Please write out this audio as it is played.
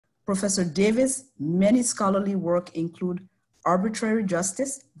Professor Davis' many scholarly work include Arbitrary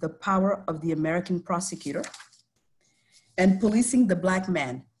Justice, The Power of the American Prosecutor, and Policing the Black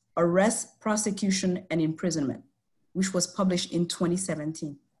Man, Arrest, Prosecution, and Imprisonment, which was published in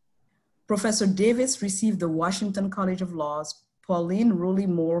 2017. Professor Davis received the Washington College of Law's Pauline Rowley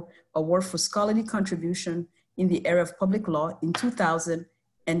Moore Award for Scholarly Contribution in the area of public law in 2000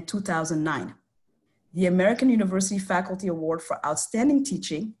 and 2009. The American University Faculty Award for Outstanding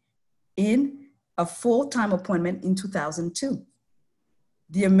Teaching in a full-time appointment in 2002.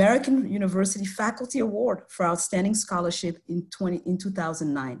 The American University Faculty Award for Outstanding Scholarship in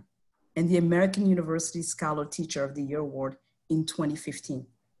 2009, and the American University Scholar Teacher of the Year Award in 2015.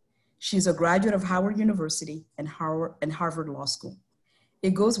 She is a graduate of Howard University and Harvard Law School.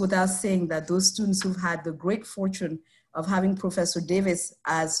 It goes without saying that those students who've had the great fortune of having Professor Davis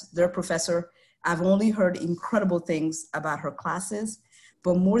as their professor, I've only heard incredible things about her classes,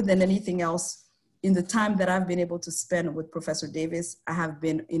 but more than anything else, in the time that I've been able to spend with Professor Davis, I have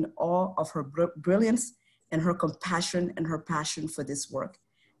been in awe of her brilliance and her compassion and her passion for this work.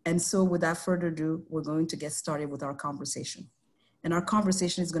 And so without further ado, we're going to get started with our conversation. And our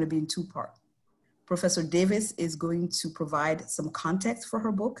conversation is going to be in two parts. Professor Davis is going to provide some context for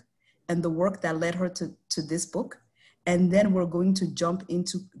her book and the work that led her to this book. And then we're going to jump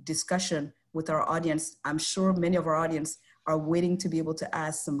into discussion with our audience. I'm sure many of our audience are waiting to be able to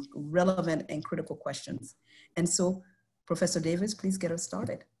ask some relevant and critical questions. And so, Professor Davis, please get us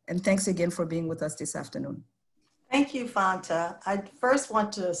started. And thanks again for being with us this afternoon. Thank you, Fanta. I first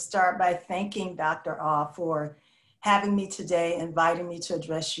want to start by thanking Dr. R for having me today, inviting me to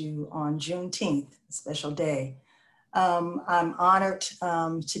address you on Juneteenth, a special day. I'm honored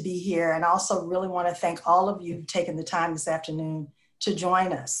to be here, and also really want to thank all of you taking the time this afternoon to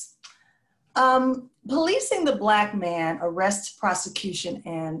join us. Policing the Black Man, Arrest, Prosecution,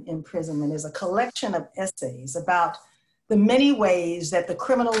 and Imprisonment is a collection of essays about the many ways that the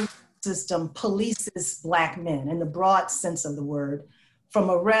criminal system polices Black men in the broad sense of the word,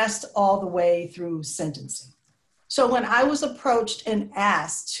 from arrest all the way through sentencing. So when I was approached and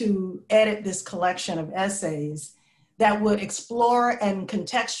asked to edit this collection of essays that would explore and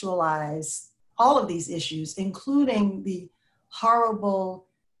contextualize all of these issues, including the horrible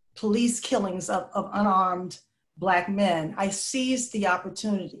police killings of unarmed Black men, I seized the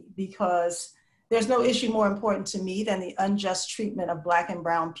opportunity because there's no issue more important to me than the unjust treatment of Black and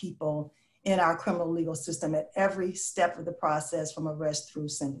brown people in our criminal legal system at every step of the process, from arrest through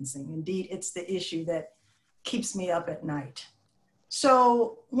sentencing. Indeed, it's the issue that keeps me up at night.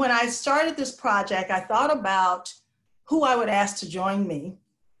 So when I started this project, I thought about who I would ask to join me.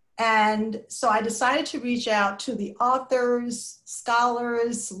 And so I decided to reach out to the authors,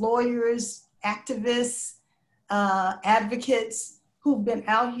 scholars, lawyers, activists, advocates who've been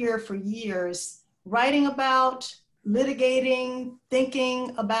out here for years, writing about, litigating,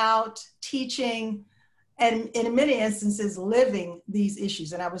 thinking about, teaching, and in many instances, living these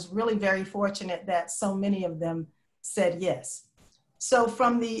issues. And I was really very fortunate that so many of them said yes. So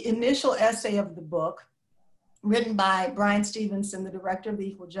from the initial essay of the book, written by Brian Stevenson, the director of the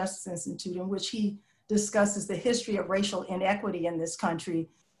Equal Justice Institute, in which he discusses the history of racial inequity in this country,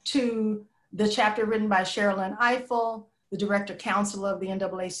 to the chapter written by Sherilyn Eiffel, the director counsel of the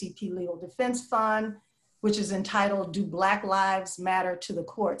NAACP Legal Defense Fund, which is entitled, Do Black Lives Matter to the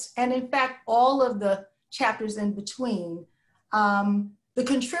Courts? And in fact, all of the chapters in between, the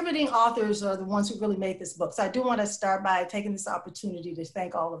contributing authors are the ones who really made this book. So I do want to start by taking this opportunity to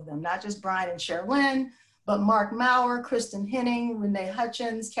thank all of them, not just Brian and Sherilyn, but Mark Maurer, Kristen Henning, Renee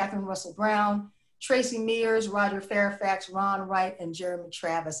Hutchins, Katheryn Russell-Brown, Tracy Mears, Roger Fairfax, Ron Wright, and Jeremy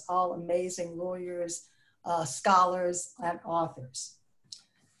Travis, all amazing lawyers, scholars, and authors.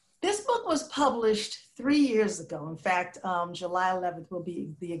 This book was published 3 years ago. In fact, July 11th will be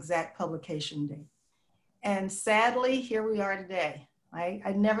the exact publication date. And sadly, here we are today.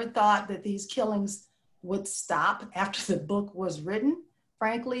 I never thought that these killings would stop after the book was written,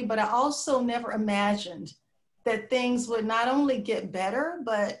 frankly, but I also never imagined that things would not only get better,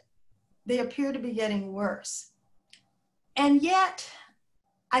 but they appear to be getting worse. And yet,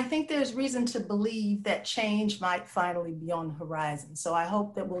 I think there's reason to believe that change might finally be on the horizon. So I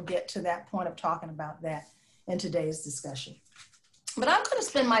hope that we'll get to that point of talking about that in today's discussion. But I'm going to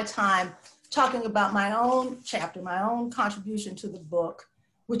spend my time talking about my own chapter, my own contribution to the book,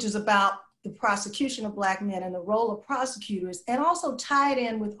 which is about the prosecution of Black men and the role of prosecutors, and also tied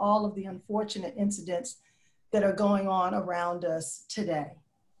in with all of the unfortunate incidents that are going on around us today.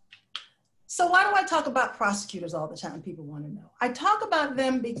 So why do I talk about prosecutors all the time? People want to know. I talk about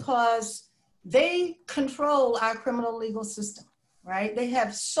them because they control our criminal legal system. right? They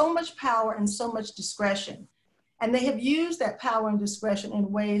have so much power and so much discretion. And they have used that power and discretion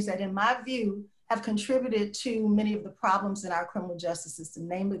in ways that, in my view, have contributed to many of the problems in our criminal justice system,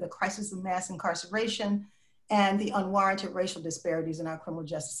 namely the crisis of mass incarceration and the unwarranted racial disparities in our criminal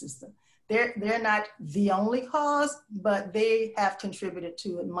justice system. They're not the only cause, but they have contributed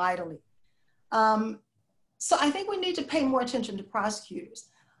to it mightily. So I think we need to pay more attention to prosecutors.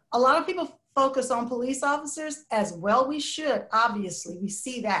 A lot of people focus on police officers, as well we should, obviously. We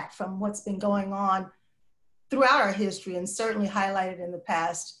see that from what's been going on throughout our history and certainly highlighted in the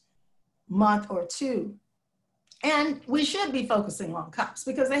past month or two. And we should be focusing on cops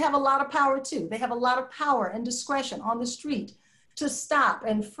because they have a lot of power too. They have a lot of power and discretion on the street to stop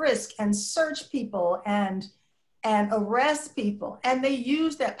and frisk and search people and arrest people. And they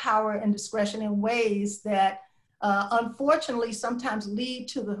use that power and discretion in ways that unfortunately sometimes lead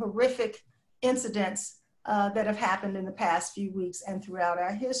to the horrific incidents that have happened in the past few weeks and throughout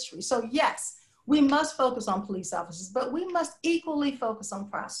our history. So yes, we must focus on police officers, but we must equally focus on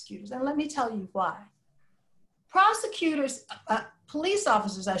prosecutors. And let me tell you why. Prosecutors, police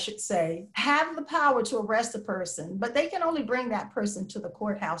officers, I should say, have the power to arrest a person, but they can only bring that person to the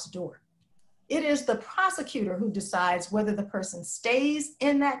courthouse door. It is the prosecutor who decides whether the person stays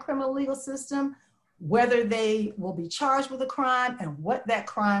in that criminal legal system, whether they will be charged with a crime, and what that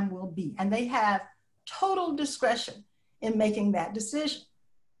crime will be. And they have total discretion in making that decision.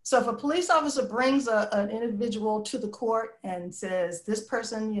 So if a police officer brings an individual to the court and says, this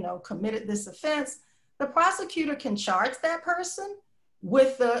person, committed this offense, the prosecutor can charge that person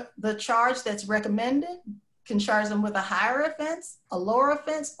with the charge that's recommended, can charge them with a higher offense, a lower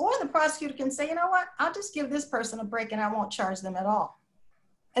offense, or the prosecutor can say, you know what, I'll just give this person a break and I won't charge them at all.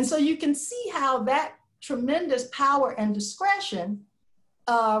 And so you can see how that tremendous power and discretion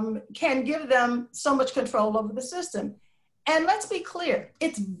can give them so much control over the system. And let's be clear,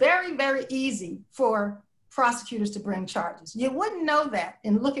 it's very, very easy for prosecutors to bring charges. You wouldn't know that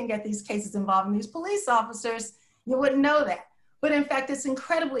in looking at these cases involving these police officers, you wouldn't know that. But in fact, it's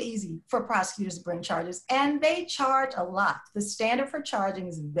incredibly easy for prosecutors to bring charges, and they charge a lot. The standard for charging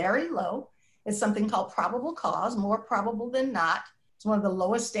is very low. It's something called probable cause, more probable than not. It's one of the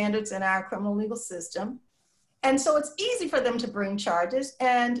lowest standards in our criminal legal system. And so it's easy for them to bring charges,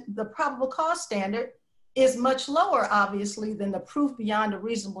 and the probable cause standard is much lower, obviously, than the proof beyond a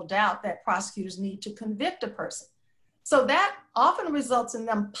reasonable doubt that prosecutors need to convict a person. So that often results in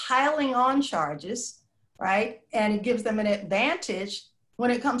them piling on charges, right? And it gives them an advantage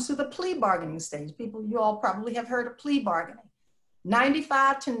when it comes to the plea bargaining stage. People, you all probably have heard of plea bargaining.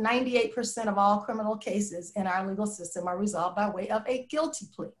 95 to 98% of all criminal cases in our legal system are resolved by way of a guilty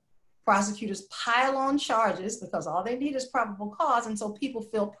plea. Prosecutors pile on charges because all they need is probable cause, and so people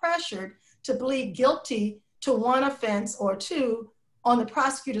feel pressured to plead guilty to one offense or two on the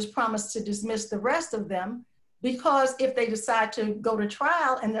prosecutor's promise to dismiss the rest of them, because if they decide to go to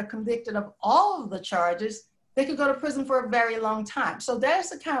trial and they're convicted of all of the charges, they could go to prison for a very long time. So there's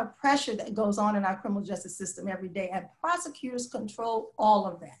the kind of pressure that goes on in our criminal justice system every day, and prosecutors control all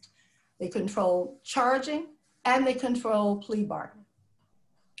of that. They control charging and they control plea bargaining.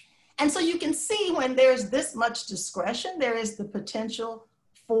 And so you can see when there's this much discretion, there is the potential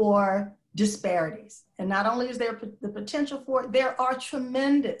for disparities. And not only is there the potential for it, there are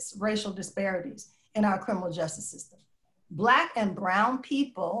tremendous racial disparities in our criminal justice system. Black and brown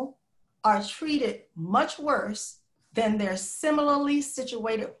people are treated much worse than their similarly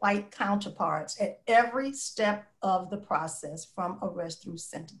situated white counterparts at every step of the process, from arrest through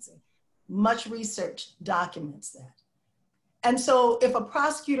sentencing. Much research documents that. And so if a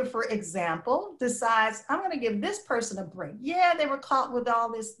prosecutor, for example, decides, I'm going to give this person a break. Yeah, they were caught with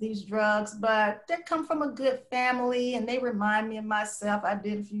all these drugs, but they come from a good family and they remind me of myself. I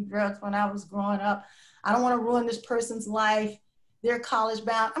did a few drugs when I was growing up. I don't want to ruin this person's life. They're college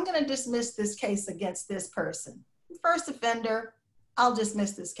bound. I'm going to dismiss this case against this person. First offender, I'll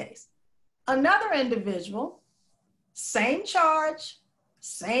dismiss this case. Another individual, same charge,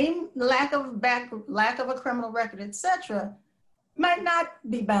 same lack of a criminal record, etc., might not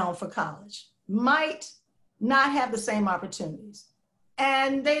be bound for college, might not have the same opportunities.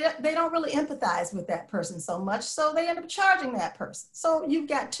 And they don't really empathize with that person so much, so they end up charging that person. So you've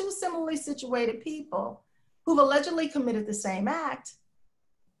got two similarly situated people who've allegedly committed the same act.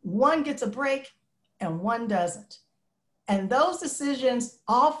 One gets a break and one doesn't. And those decisions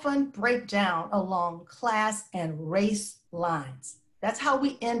often break down along class and race lines. That's how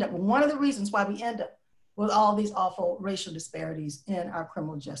we end up, one of the reasons why we end up with all these awful racial disparities in our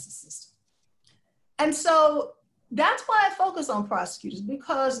criminal justice system. And so that's why I focus on prosecutors,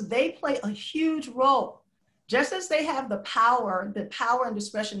 because they play a huge role. Just as they have the power and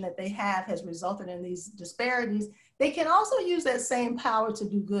discretion that they have has resulted in these disparities, they can also use that same power to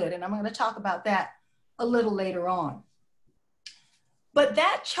do good. And I'm going to talk about that a little later on. But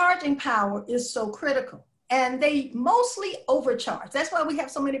that charging power is so critical. And they mostly overcharge. That's why we have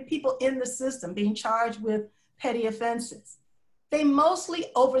so many people in the system being charged with petty offenses. They mostly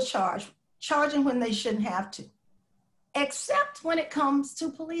overcharge, charging when they shouldn't have to, except when it comes to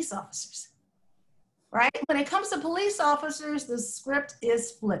police officers, right? When it comes to police officers, the script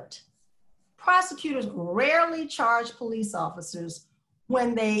is flipped. Prosecutors rarely charge police officers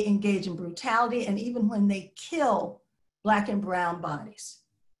when they engage in brutality and even when they kill Black and brown bodies.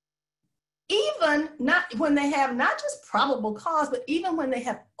 Even not when they have not just probable cause, but even when they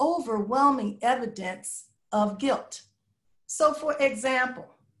have overwhelming evidence of guilt. So for example,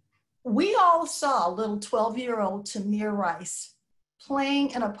 we all saw little 12-year-old Tamir Rice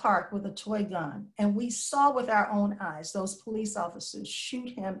playing in a park with a toy gun, and we saw with our own eyes those police officers shoot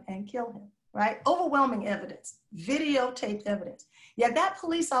him and kill him, right? Overwhelming evidence, videotaped evidence. Yet that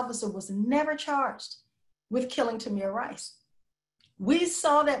police officer was never charged with killing Tamir Rice. We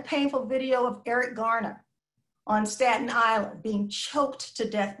saw that painful video of Eric Garner on Staten Island being choked to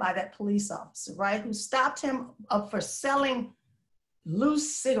death by that police officer, right? Who stopped him for selling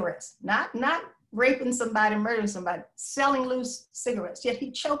loose cigarettes, not raping somebody, murdering somebody, selling loose cigarettes. Yet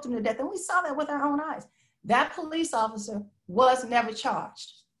he choked him to death. And we saw that with our own eyes. That police officer was never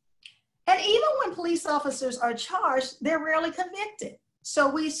charged. And even when police officers are charged, they're rarely convicted. So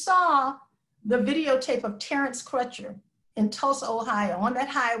we saw the videotape of Terrence Crutcher in Tulsa, Ohio, on that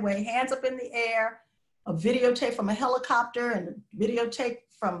highway, hands up in the air, a videotape from a helicopter and a videotape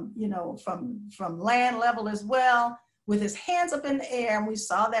from, from land level as well, with his hands up in the air, and we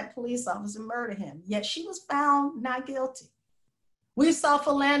saw that police officer murder him, yet she was found not guilty. We saw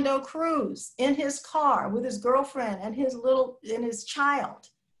Philando Cruz in his car with his girlfriend and his child,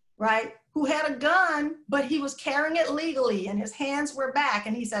 right? Who had a gun, but he was carrying it legally and his hands were back.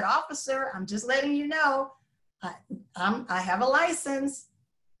 And he said, "Officer, I'm just letting you know, I have a license."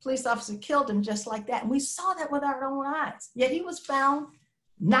 Police officer killed him just like that. And we saw that with our own eyes, yet he was found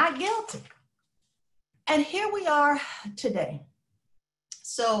not guilty. And here we are today.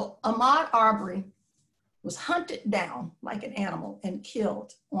 So Ahmaud Arbery was hunted down like an animal and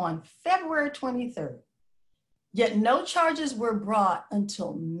killed on February 23rd. Yet no charges were brought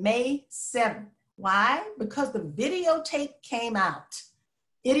until May 7th. Why? Because the videotape came out.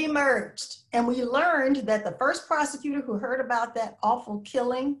 It emerged, and we learned that the first prosecutor who heard about that awful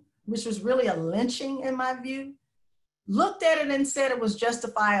killing, which was really a lynching in my view, looked at it and said it was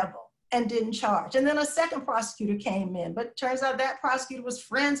justifiable and didn't charge. And then a second prosecutor came in, but it turns out that prosecutor was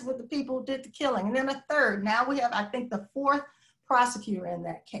friends with the people who did the killing. And then a third. Now we have, I think, the fourth prosecutor in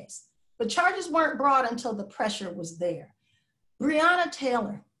that case. But charges weren't brought until the pressure was there. Breonna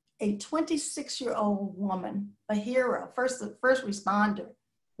Taylor, a 26-year-old woman, a hero, first responder,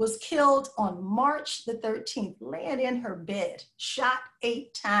 was killed on March the 13th, laying in her bed, shot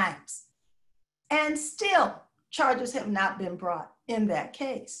 8 times. And still, charges have not been brought in that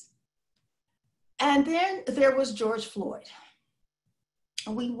case. And then there was George Floyd.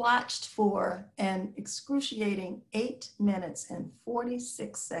 We watched for an excruciating 8 minutes and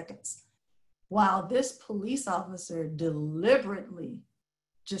 46 seconds while this police officer deliberately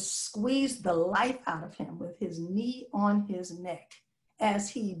just squeezed the life out of him with his knee on his neck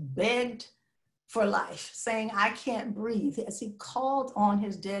as he begged for life, saying, "I can't breathe," as he called on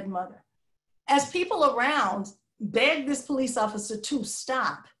his dead mother. As people around begged this police officer to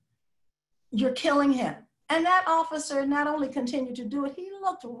stop, "You're killing him." And that officer not only continued to do it, he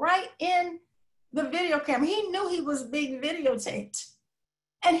looked right in the video camera. He knew he was being videotaped.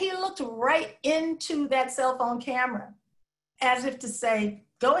 And he looked right into that cell phone camera as if to say,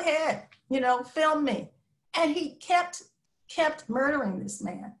 "Go ahead, film me." And he kept murdering this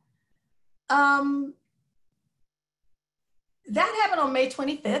man. That happened on May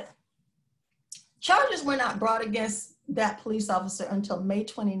 25th. Charges were not brought against that police officer until May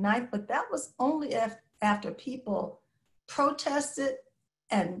 29th, but that was only after people protested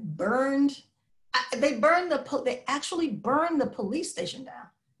and burned. They actually burned the police station down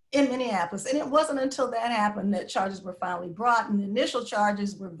in Minneapolis. And it wasn't until that happened that charges were finally brought. And the initial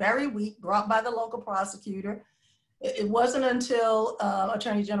charges were very weak, brought by the local prosecutor. It wasn't until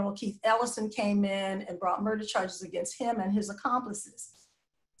Attorney General Keith Ellison came in and brought murder charges against him and his accomplices.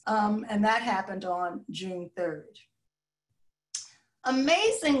 And that happened on June 3rd.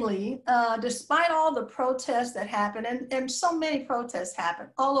 Amazingly, despite all the protests that happened, and so many protests happened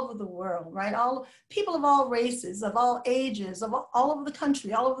all over the world, right? All people of all races, of all ages, all over the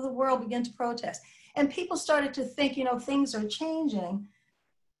country, all over the world began to protest. And people started to think, you know, things are changing,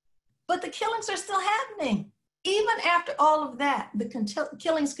 but the killings are still happening. Even after all of that, the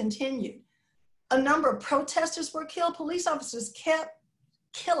killings continued. A number of protesters were killed. Police officers kept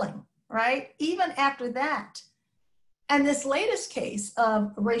killing, right? Even after that. And this latest case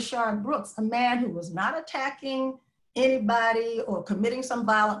of Rayshard Brooks, a man who was not attacking anybody or committing some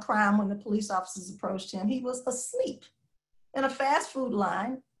violent crime when the police officers approached him, he was asleep in a fast food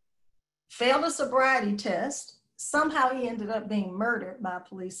line, failed a sobriety test. Somehow he ended up being murdered by a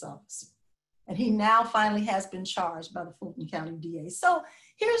police officer. And he now finally has been charged by the Fulton County DA. So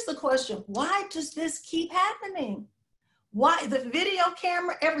here's the question: why does this keep happening? Why? The video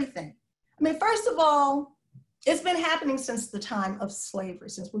camera, everything. I mean, first of all, it's been happening since the time of slavery,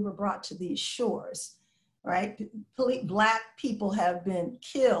 since we were brought to these shores, right? Black people have been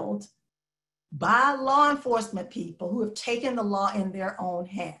killed by law enforcement people who have taken the law in their own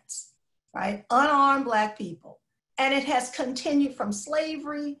hands, right? Unarmed Black people. And it has continued from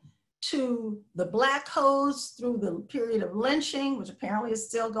slavery to the Black codes, through the period of lynching, which apparently is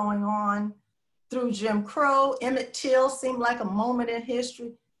still going on, through Jim Crow. Emmett Till seemed like a moment in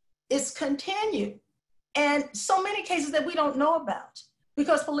history. It's continued. And so many cases that we don't know about,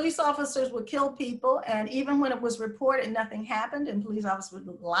 because police officers would kill people, and even when it was reported, nothing happened, and police officers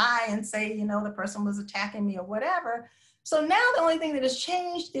would lie and say, you know, the person was attacking me or whatever. So now the only thing that has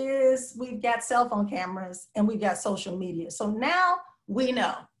changed is we've got cell phone cameras and we've got social media. So now we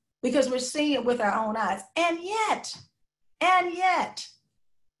know, because we're seeing it with our own eyes. And yet,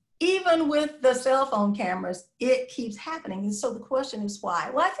 even with the cell phone cameras, it keeps happening. And so the question is why?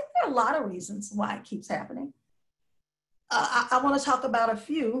 Well, I think there are a lot of reasons why it keeps happening. I want to talk about a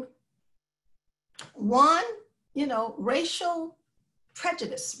few. One, you know, racial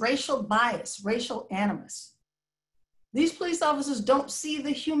prejudice, racial bias, racial animus. These police officers don't see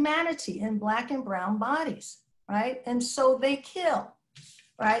the humanity in Black and brown bodies, right? And so they kill,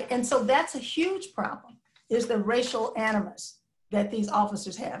 right? And so that's a huge problem, is the racial animus that these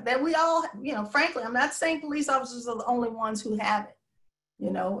officers have, that we all, you know, frankly, I'm not saying police officers are the only ones who have it.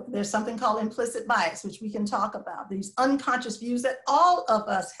 You know, there's something called implicit bias, which we can talk about, these unconscious views that all of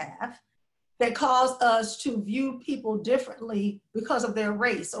us have that cause us to view people differently because of their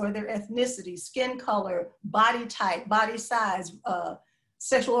race or their ethnicity, skin color, body type, body size,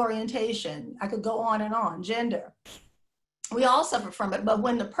 sexual orientation. I could go on, gender. We all suffer from it, but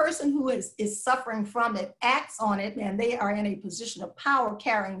when the person who is suffering from it acts on it and they are in a position of power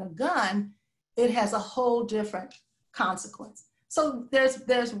carrying a gun, it has a whole different consequence. So there's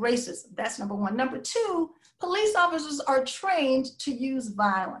racism, that's number one. Number two, police officers are trained to use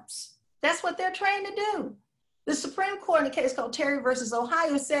violence. That's what they're trained to do. The Supreme Court in a case called Terry versus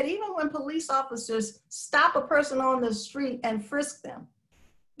Ohio said even when police officers stop a person on the street and frisk them,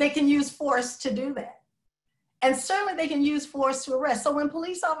 they can use force to do that. And certainly they can use force to arrest. So when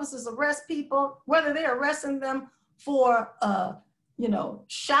police officers arrest people, whether they're arresting them for you know,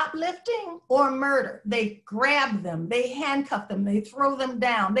 shoplifting or murder, they grab them, they handcuff them, they throw them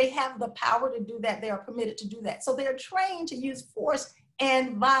down. They have the power to do that. They are permitted to do that. So they're trained to use force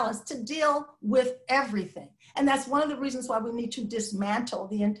and violence to deal with everything. And that's one of the reasons why we need to dismantle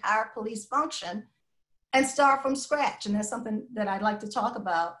the entire police function and start from scratch. And that's something that I'd like to talk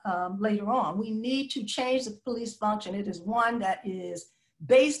about later on. We need to change the police function. It is one that is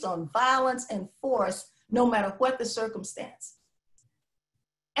based on violence and force, no matter what the circumstance.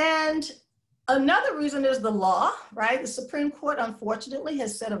 And another reason is the law, right? The Supreme Court, unfortunately,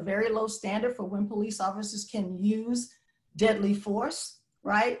 has set a very low standard for when police officers can use deadly force,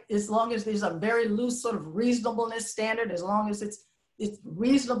 right? As long as there's a very loose sort of reasonableness standard, as long as it's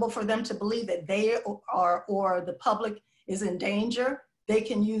reasonable for them to believe that they are, or the public is in danger, they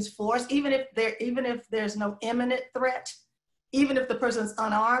can use force, even if there's no imminent threat, even if the person's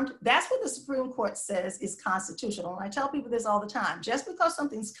unarmed. That's what the Supreme Court says is constitutional. And I tell people this all the time: just because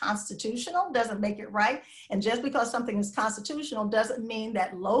something's constitutional doesn't make it right. And just because something is constitutional doesn't mean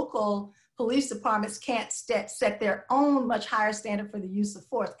that local police departments can't set their own much higher standard for the use of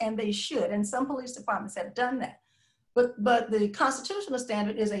force, and they should. And some police departments have done that. But the constitutional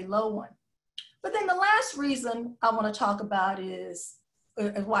standard is a low one. But then the last reason I want to talk about is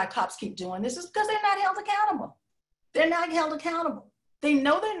why cops keep doing this is because they're not held accountable. They're not held accountable. They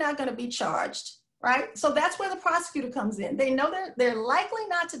know they're not going to be charged, right? So that's where the prosecutor comes in. They know they're likely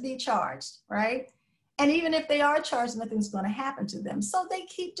not to be charged, right? And even if they are charged, nothing's going to happen to them. So they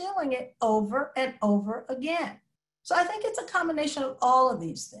keep doing it over and over again. So I think it's a combination of all of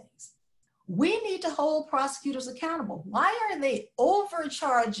these things. We need to hold prosecutors accountable. Why are they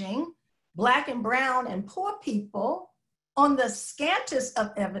overcharging Black and brown and poor people on the scantest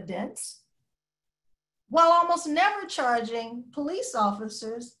of evidence while almost never charging police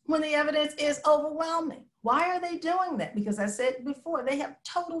officers when the evidence is overwhelming. Why are they doing that? Because I said before, they have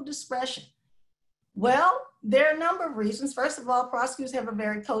total discretion. Well, there are a number of reasons. First of all, prosecutors have a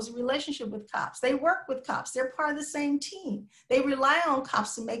very cozy relationship with cops. They work with cops. They're part of the same team. They rely on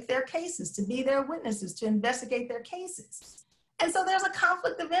cops to make their cases, to be their witnesses, to investigate their cases. And so there's a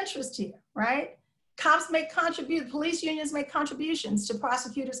conflict of interest here, right? Cops make contributions, police unions make contributions to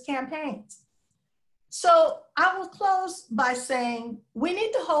prosecutors' campaigns. So I will close by saying we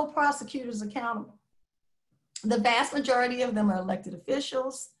need to hold prosecutors accountable. The vast majority of them are elected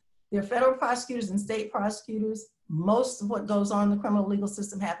officials. They're federal prosecutors and state prosecutors. Most of what goes on in the criminal legal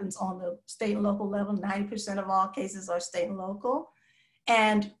system happens on the state and local level. 90% of all cases are state and local.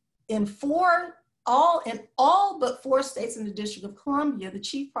 And in all but 4 states in the District of Columbia, the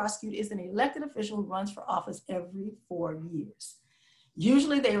chief prosecutor is an elected official who runs for office every 4 years.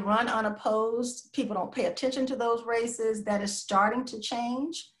 Usually they run unopposed. People don't pay attention to those races. That is starting to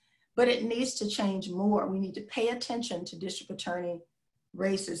change, but it needs to change more. We need to pay attention to district attorney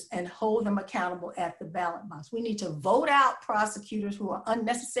races and hold them accountable at the ballot box. We need to vote out prosecutors who are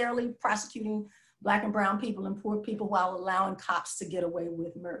unnecessarily prosecuting Black and brown people and poor people while allowing cops to get away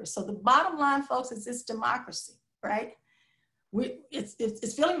with murder. So the bottom line, folks, is it's democracy, right?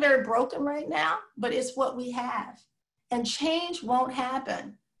 It's feeling very broken right now, but it's what we have. And change won't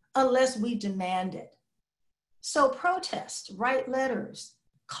happen unless we demand it. So protest, write letters,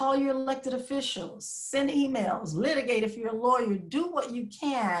 call your elected officials, send emails, litigate if you're a lawyer, do what you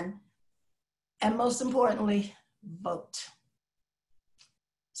can, and most importantly, vote.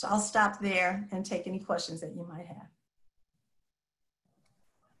 So I'll stop there and take any questions that you might have.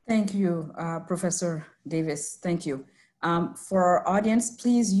 Thank you, Professor Davis. Thank you. For our audience,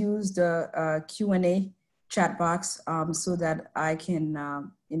 please use the Q&A chat box so that I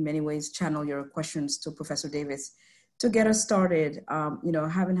can, in many ways, channel your questions to Professor Davis. To get us started,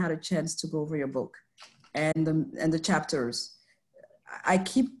 haven't had a chance to go over your book and the chapters. I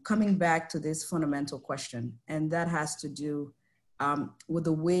keep coming back to this fundamental question, and that has to do with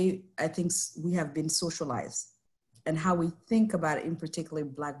the way I think we have been socialized and how we think about it, in particular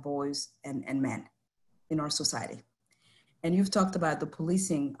Black boys and men in our society. And you've talked about the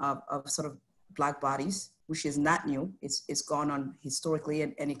policing of sort of Black bodies, which is not new. It's gone on historically,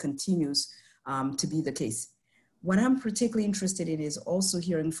 and it continues to be the case. What I'm particularly interested in is also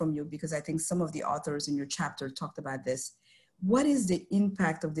hearing from you, because I think some of the authors in your chapter talked about this. What is the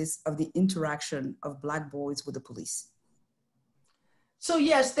impact of the interaction of Black boys with the police? So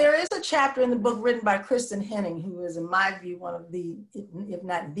yes, there is a chapter in the book written by Kristen Henning, who is, in my view, one of the, if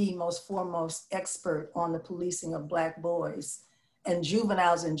not the most foremost expert on the policing of Black boys and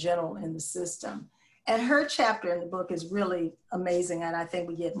juveniles in general in the system. And her chapter in the book is really amazing, and I think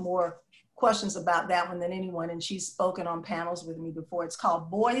we get more questions about that one than anyone, and she's spoken on panels with me before. It's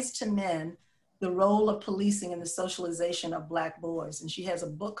called Boys to Men, The Role of Policing in the Socialization of Black Boys, and she has a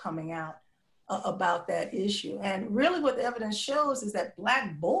book coming out about that issue. And really what the evidence shows is that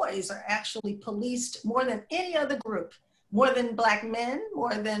Black boys are actually policed more than any other group, more than Black men,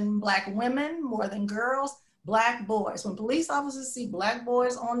 more than Black women, more than girls. Black boys. When police officers see Black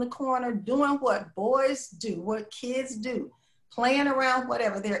boys on the corner doing what boys do, what kids do, playing around,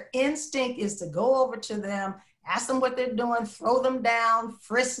 whatever, their instinct is to go over to them, ask them what they're doing, throw them down,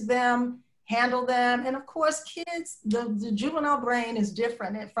 frisk them, handle them. And of course, kids, the juvenile brain is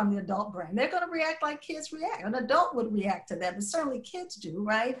different from the adult brain. They're going to react like kids react. An adult would react to that, but certainly kids do,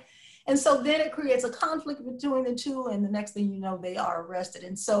 right? And so then it creates a conflict between the two, and the next thing you know, they are arrested.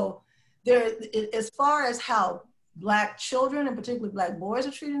 And so there, as far as how Black children, and particularly Black boys,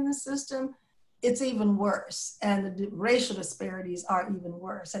 are treated in the system, it's even worse. And the racial disparities are even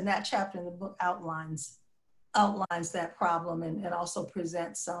worse. And that chapter in the book outlines that problem and also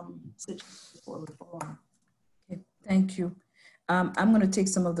presents some situations for reform. Okay, thank you. I'm going to take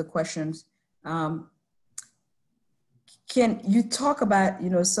some of the questions. Can you talk about,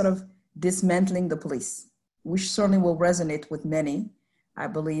 sort of dismantling the police, which certainly will resonate with many, I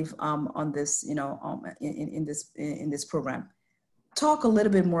believe, on this, in this program. Talk a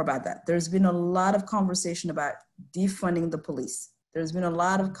little bit more about that. There's been a lot of conversation about defunding the police. There's been a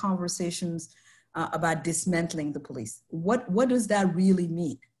lot of conversations about dismantling the police. What does that really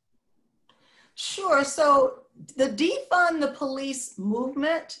mean? Sure. So the defund the police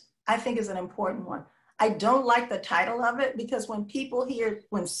movement, I think, is an important one. I don't like the title of it, because when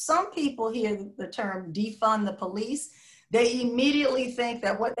some people hear the term defund the police, they immediately think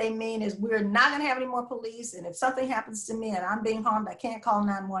that what they mean is we're not going to have any more police, and if something happens to me and I'm being harmed, I can't call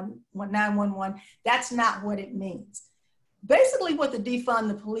 911. That's not what it means. basically what the defund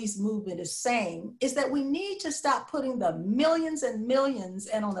the police movement is saying is that we need to stop putting the millions and millions,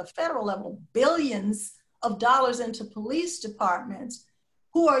 and on the federal level, billions of dollars into police departments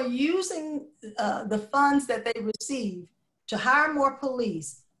who are using the funds that they receive to hire more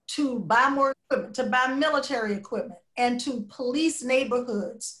police, to buy more equipment, to buy military equipment, and to police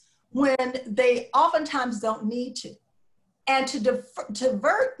neighborhoods when they oftentimes don't need to. And to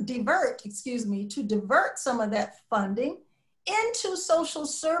divert some of that funding into social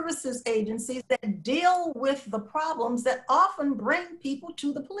services agencies that deal with the problems that often bring people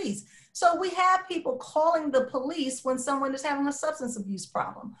to the police. So we have people calling the police when someone is having a substance abuse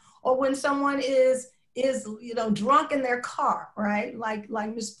problem, or when someone is drunk in their car, right? Like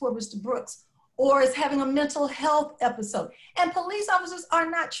poor Mr. Brooks, or is having a mental health episode. And police officers are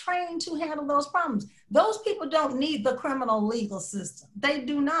not trained to handle those problems. Those people don't need the criminal legal system. They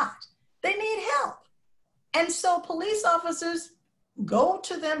do not. They need help. And so police officers go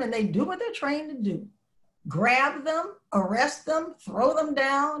to them and they do what they're trained to do. Grab them, arrest them, throw them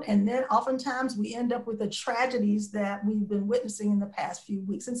down, and then oftentimes we end up with the tragedies that we've been witnessing in the past few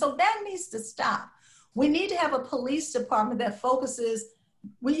weeks. And so that needs to stop. We need to have a police department that focuses.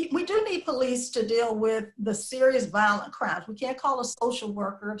 We do need police to deal with the serious violent crimes. We can't call a social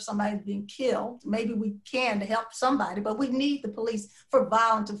worker if somebody's being killed. Maybe we can to help somebody, but we need the police for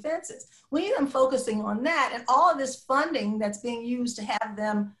violent offenses. We need them focusing on that, and all of this funding that's being used to have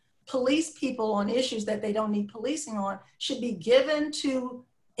them police people on issues that they don't need policing on should be given to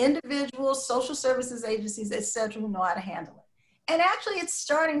individuals, social services agencies, et cetera, who know how to handle it. And actually it's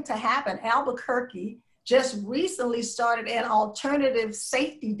starting to happen. Albuquerque just recently started an alternative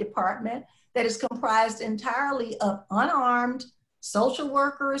safety department that is comprised entirely of unarmed social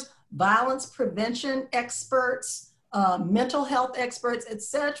workers, violence prevention experts, mental health experts, et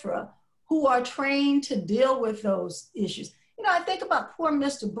cetera, who are trained to deal with those issues. I think about poor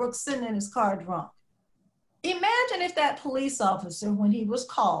Mr. Brooks sitting in his car drunk. Imagine if that police officer, when he was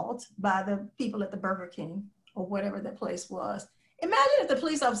called by the people at the Burger King or whatever that place was, imagine if the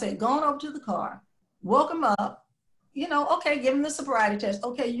police officer had gone over to the car, woke him up, okay, give him the sobriety test.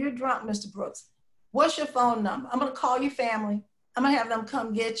 Okay, you're drunk, Mr. Brooks. What's your phone number? I'm gonna call your family. I'm gonna have them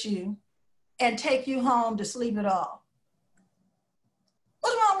come get you and take you home to sleep it off.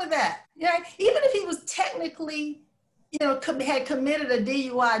 What's wrong with that? Even if he was technically, had committed a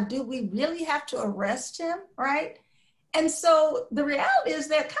DUI, do we really have to arrest him, right? And so the reality is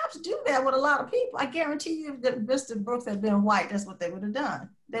that cops do that with a lot of people. I guarantee you if Mr. Brooks had been white, that's what they would have done.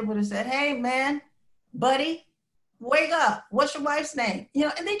 They would have said, hey, man, buddy, wake up. What's your wife's name?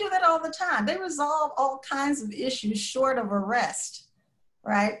 And they do that all the time. They resolve all kinds of issues short of arrest,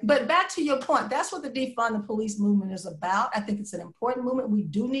 right? But back to your point, that's what the defund the police movement is about. I think it's an important movement. We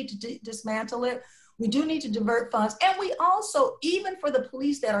do need to dismantle it. We do need to divert funds. And we also, even for the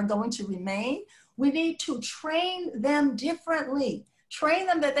police that are going to remain, we need to train them differently. Train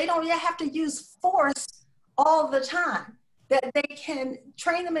them that they don't have to use force all the time, that they can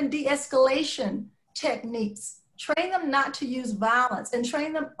train them in de-escalation techniques, train them not to use violence, and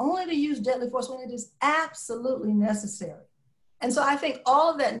train them only to use deadly force when it is absolutely necessary. And so I think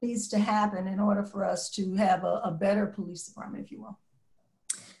all of that needs to happen in order for us to have a better police department, if you will.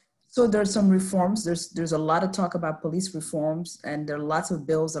 So there's some reforms. There's a lot of talk about police reforms, and there are lots of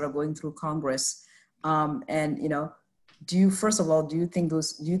bills that are going through Congress. Do you think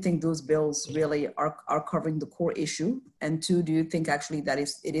those bills really are covering the core issue? And two, do you think actually that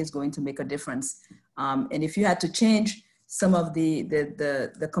it is going to make a difference? And if you had to change some of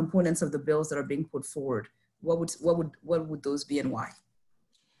the components of the bills that are being put forward, what would those be and why?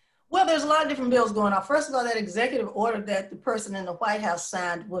 Well, there's a lot of different bills going on. First of all, that executive order that the person in the White House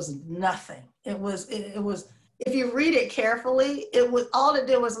signed was nothing. It was, if you read it carefully, all it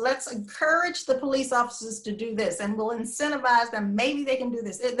did was, let's encourage the police officers to do this and we'll incentivize them. Maybe they can do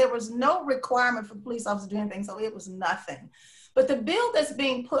this. There was no requirement for police officers to do anything, so it was nothing. But the bill that's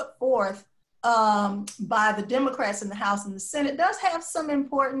being put forth by the Democrats in the House and the Senate does have some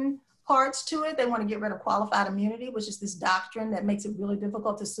important parts to it. They want to get rid of qualified immunity, which is this doctrine that makes it really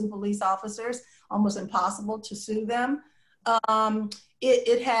difficult to sue police officers, almost impossible to sue them.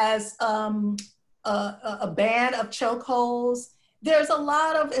 It has a ban of chokeholds. There's a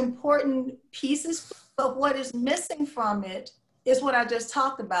lot of important pieces, but what is missing from it is what I just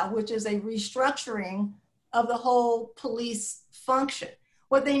talked about, which is a restructuring of the whole police function.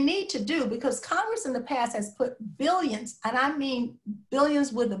 What they need to do, because Congress in the past has put billions, and I mean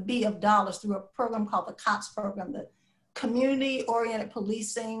billions with a B of dollars, through a program called the COPS program, the Community Oriented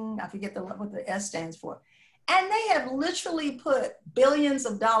Policing, I forget what the S stands for. And they have literally put billions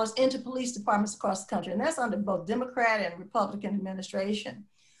of dollars into police departments across the country. And that's under both Democrat and Republican administration.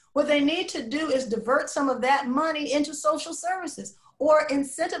 What they need to do is divert some of that money into social services or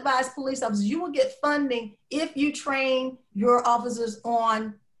incentivize police officers. You will get funding if you train your officers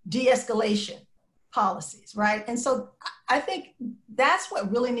on de-escalation policies, right? And so I think that's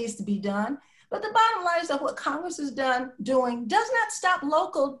what really needs to be done. But the bottom line is that what Congress is doing does not stop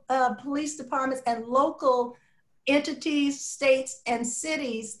local police departments and local entities, states, and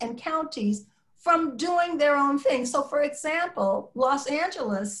cities and counties from doing their own thing. So for example, in Los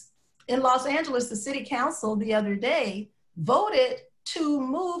Angeles, the city council the other day voted to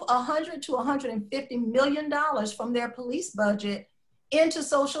move $100 to $150 million from their police budget into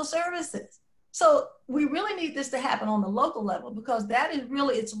social services. So we really need this to happen on the local level, because that is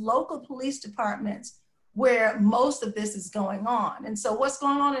really, it's local police departments where most of this is going on. And so what's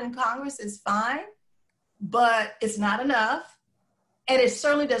going on in Congress is fine, but it's not enough. And it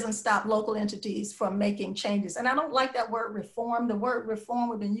certainly doesn't stop local entities from making changes. And I don't like that word reform. The word reform,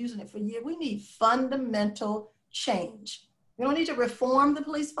 we've been using it for years. We need fundamental change. We don't need to reform the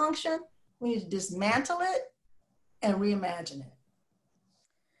police function. We need to dismantle it and reimagine it.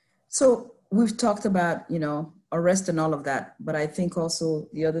 So we've talked about, arrest and all of that, but I think also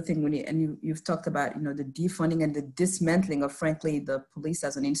the other thing you've talked about, the defunding and the dismantling of, frankly, the police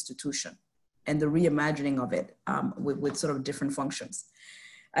as an institution and the reimagining of it with sort of different functions.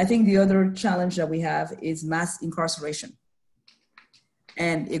 I think the other challenge that we have is mass incarceration.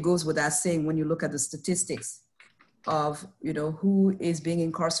 And it goes without saying when you look at the statistics of, who is being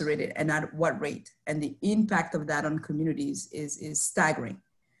incarcerated and at what rate, and the impact of that on communities is staggering.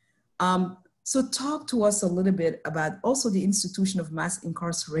 So talk to us a little bit about also the institution of mass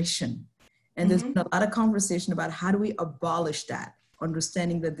incarceration. And there's been a lot of conversation about how do we abolish that,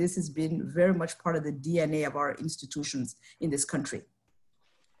 understanding that this has been very much part of the DNA of our institutions in this country.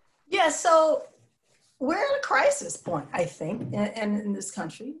 Yeah, so we're at a crisis point, I think, in this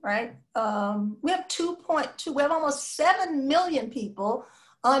country, right? We have we have almost 7 million people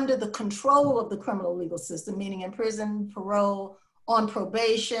under the control of the criminal legal system, meaning in prison, parole, on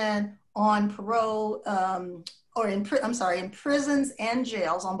probation, on parole, in prisons and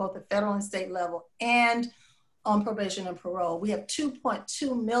jails on both the federal and state level, and on probation and parole. We have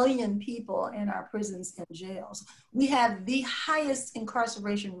 2.2 million people in our prisons and jails. We have the highest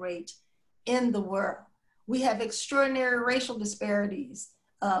incarceration rate in the world. We have extraordinary racial disparities.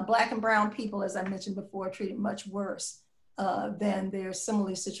 Black and brown people, as I mentioned before, are treated much worse than their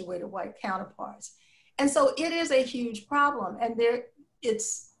similarly situated white counterparts. And so it is a huge problem. And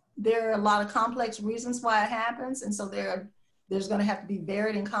there are a lot of complex reasons why it happens. And so there's going to have to be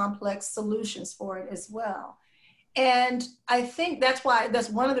varied and complex solutions for it as well. And I think that's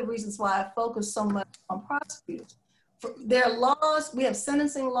one of the reasons why I focus so much on prosecutors. There are laws, we have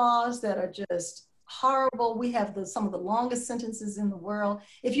sentencing laws that are just horrible. We have some of the longest sentences in the world.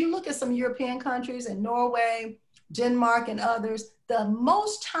 If you look at some European countries, in Norway, Denmark, and others, the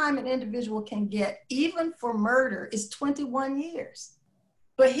most time an individual can get, even for murder, is 21 years.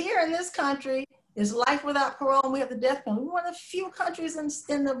 But here in this country, is life without parole, and we have the death penalty. We're one of the few countries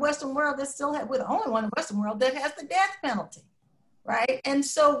in the Western world that still have, we're the only one in the Western world that has the death penalty, right? And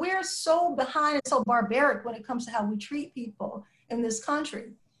so we're so behind and so barbaric when it comes to how we treat people in this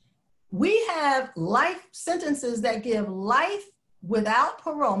country. We have life sentences that give life without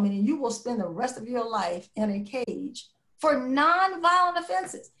parole, meaning you will spend the rest of your life in a cage for non-violent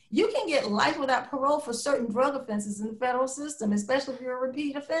offenses. You can get life without parole for certain drug offenses in the federal system, especially if you're a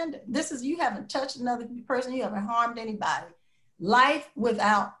repeat offender. You haven't touched another person, you haven't harmed anybody. Life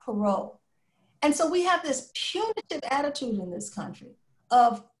without parole. And so we have this punitive attitude in this country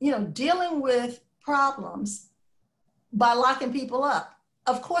of, dealing with problems by locking people up.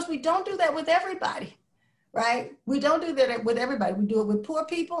 Of course, we don't do that with everybody, right? We don't do that with everybody. We do it with poor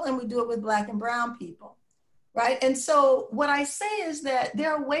people and we do it with Black and brown people. Right. And so what I say is that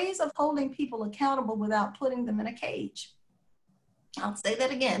there are ways of holding people accountable without putting them in a cage. I'll say that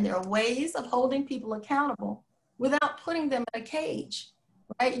again. There are ways of holding people accountable without putting them in a cage.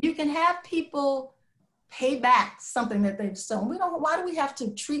 Right. You can have people pay back something that they've stolen. Why do we have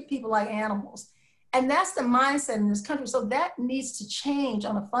to treat people like animals? And that's the mindset in this country. So that needs to change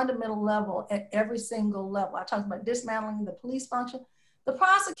on a fundamental level at every single level. I talked about dismantling the police function. The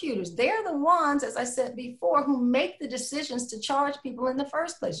prosecutors, they're the ones, as I said before, who make the decisions to charge people in the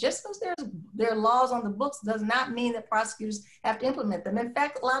first place. Just because there are laws on the books does not mean that prosecutors have to implement them. In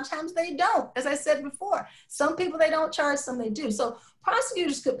fact, a lot of times they don't, as I said before. Some people they don't charge, some they do. So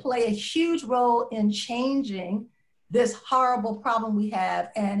prosecutors could play a huge role in changing this horrible problem we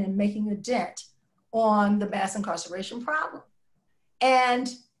have and in making a dent on the mass incarceration problem.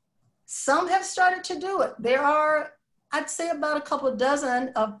 And some have started to do it. There are, I'd say, about a couple of dozen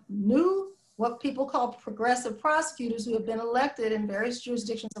of new, what people call progressive prosecutors who have been elected in various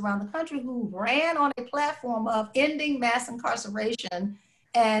jurisdictions around the country who ran on a platform of ending mass incarceration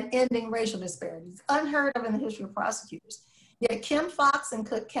and ending racial disparities, unheard of in the history of prosecutors. Yet Kim Fox in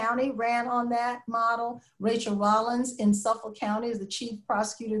Cook County ran on that model. Rachel Rollins in Suffolk County is the chief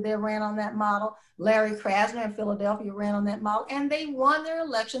prosecutor there, ran on that model. Larry Krasner in Philadelphia ran on that model, and they won their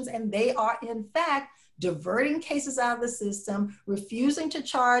elections, and they are in fact diverting cases out of the system, refusing to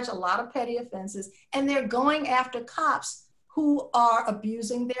charge a lot of petty offenses, and they're going after cops who are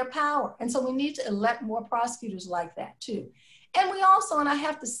abusing their power. And so we need to elect more prosecutors like that too. And we also, and I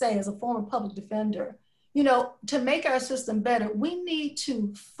have to say as a former public defender, you know, to make our system better, we need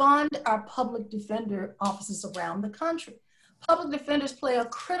to fund our public defender offices around the country. Public defenders play a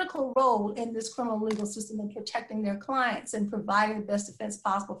critical role in this criminal legal system in protecting their clients and providing the best defense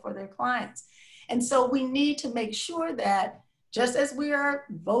possible for their clients. And so we need to make sure that just as we are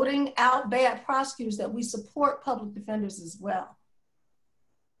voting out bad prosecutors, that we support public defenders as well.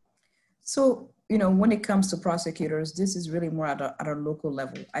 So, you know, when it comes to prosecutors, this is really more at a local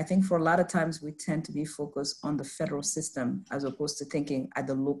level. I think for a lot of times we tend to be focused on the federal system as opposed to thinking at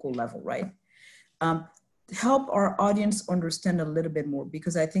the local level, right? Help our audience understand a little bit more,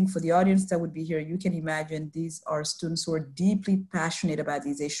 because I think for the audience that would be here, you can imagine these are students who are deeply passionate about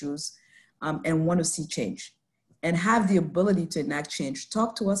these issues and want to see change and have the ability to enact change.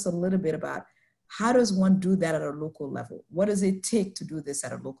 Talk to us a little bit about how does one do that at a local level? What does it take to do this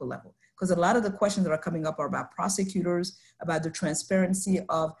at a local level? Because a lot of the questions that are coming up are about prosecutors, about the transparency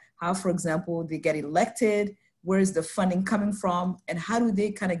of how, for example, they get elected, where is the funding coming from, and how do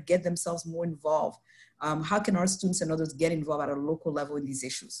they kind of get themselves more involved? How can our students and others get involved at a local level in these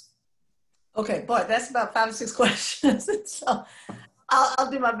issues? Okay, boy, that's about 5 or 6 questions. So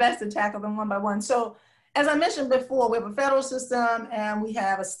I'll do my best to tackle them one by one. So as I mentioned before, we have a federal system and we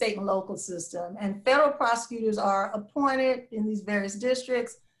have a state and local system, and federal prosecutors are appointed in these various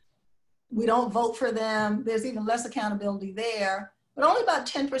districts. We don't vote for them. There's even less accountability there, but only about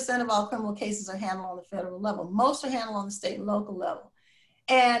 10% of all criminal cases are handled on the federal level. Most are handled on the state and local level.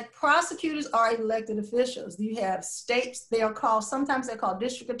 And prosecutors are elected officials. You have states, they are called, sometimes they're called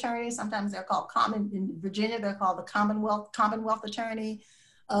district attorneys, sometimes they're called in Virginia, they're called the Commonwealth attorney.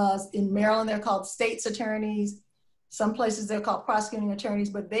 In Maryland, they're called state's attorneys. Some places they're called prosecuting attorneys,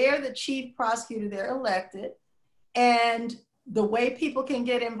 but they're the chief prosecutor, they're elected. And the way people can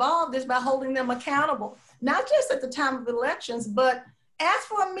get involved is by holding them accountable, not just at the time of elections, but ask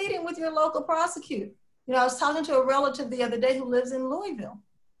for a meeting with your local prosecutor. You know, I was talking to a relative the other day who lives in Louisville,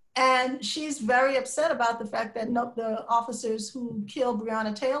 and she's very upset about the fact that the officers who killed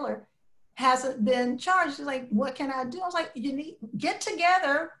Breonna Taylor hasn't been charged. She's like, what can I do? I was like, you need get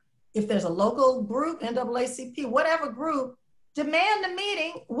together. If there's a local group, NAACP, whatever group, demand a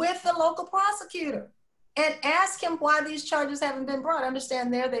meeting with the local prosecutor and ask him why these charges haven't been brought. I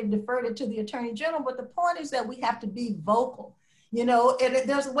understand they've deferred it to the Attorney General, but the point is that we have to be vocal. You know,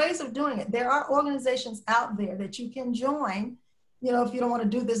 there's ways of doing it. There are organizations out there that you can join. You know, if you don't want to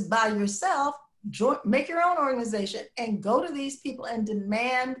do this by yourself, make your own organization and go to these people and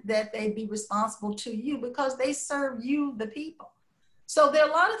demand that they be responsible to you because they serve you, the people. So there are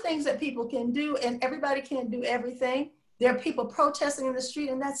a lot of things that people can do, and everybody can't do everything. There are people protesting in the street,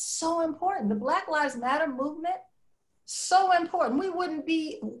 and that's so important. The Black Lives Matter movement, so important. We wouldn't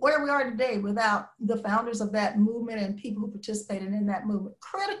be where we are today without the founders of that movement and people who participated in that movement.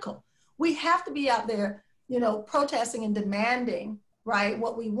 Critical. We have to be out there, you know, protesting and demanding, right,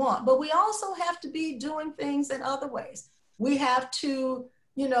 what we want. But we also have to be doing things in other ways. We have to,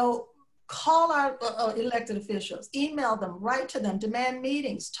 you know, call our elected officials, email them, write to them, demand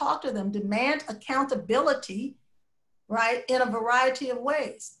meetings, talk to them, demand accountability, right, in a variety of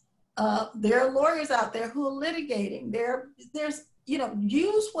ways. There are lawyers out there who are litigating. There's, you know,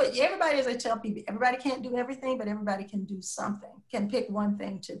 use what everybody, as I tell people, everybody can't do everything, but everybody can do something, can pick one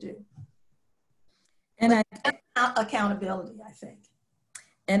thing to do. And accountability, I think.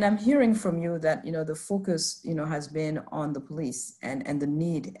 And I'm hearing from you that, you know, the focus, you know, has been on the police and the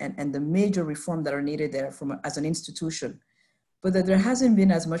need and the major reform that are needed there as an institution, but that there hasn't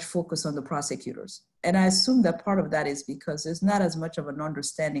been as much focus on the prosecutors. And I assume that part of that is because there's not as much of an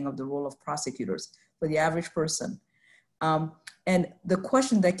understanding of the role of prosecutors for the average person. And the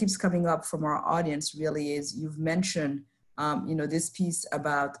question that keeps coming up from our audience really is, you've mentioned, you know, this piece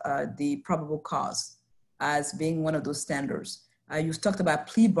about the probable cause as being one of those standards. You've talked about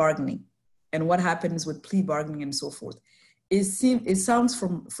plea bargaining and what happens with plea bargaining and so forth. it sounds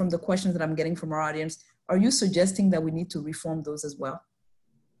from the questions that I'm getting from our audience, are you suggesting that we need to reform those as well?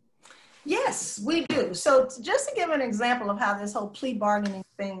 Yes, we do. So just to give an example of how this whole plea bargaining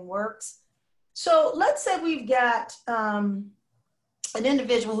thing works. So let's say we've got an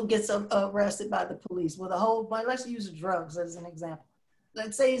individual who gets arrested by the police with a whole bunch, let's use drugs as an example.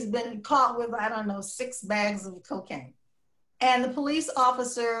 Let's say he's been caught with, I don't know, 6 bags of cocaine. And the police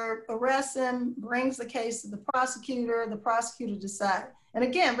officer arrests him, brings the case to the prosecutor decides. And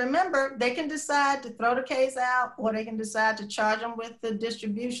again, remember, they can decide to throw the case out, or they can decide to charge him with the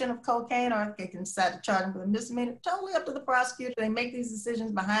distribution of cocaine, or they can decide to charge him with a misdemeanor. Totally up to the prosecutor. They make these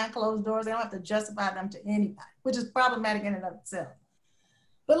decisions behind closed doors. They don't have to justify them to anybody, which is problematic in and of itself.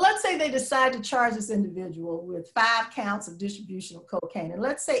 But let's say they decide to charge this individual with 5 counts of distribution of cocaine. And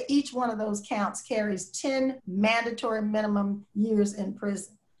let's say each one of those counts carries 10 mandatory minimum years in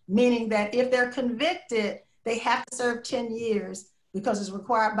prison, meaning that if they're convicted, they have to serve 10 years because it's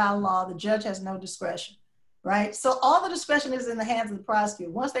required by law. The judge has no discretion, right? So all the discretion is in the hands of the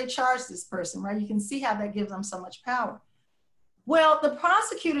prosecutor. Once they charge this person, right, you can see how that gives them so much power. Well, the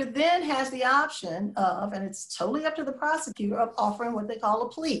prosecutor then has the option of, and it's totally up to the prosecutor, of offering what they call a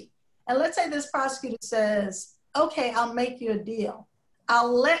plea. And let's say this prosecutor says, okay, I'll make you a deal. I'll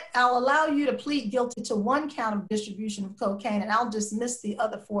allow you to plead guilty to 1 count of distribution of cocaine, and I'll dismiss the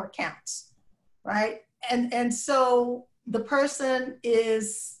other 4 counts, right? And so the person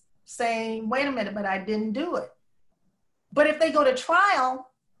is saying, wait a minute, but I didn't do it. But if they go to trial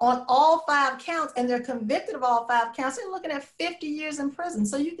on all 5 counts and they're convicted of all 5 counts, they're looking at 50 years in prison.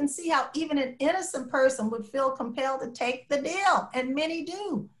 So you can see how even an innocent person would feel compelled to take the deal, and many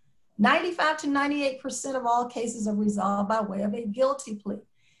do. 95 to 98% of all cases are resolved by way of a guilty plea.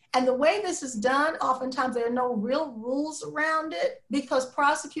 And the way this is done, oftentimes there are no real rules around it because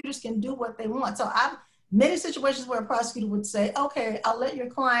prosecutors can do what they want. So I've many situations where a prosecutor would say, okay, I'll let your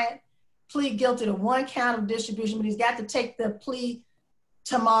client plead guilty to 1 count of distribution, but he's got to take the plea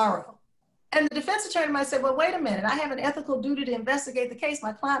tomorrow. And the defense attorney might say, well, wait a minute, I have an ethical duty to investigate the case.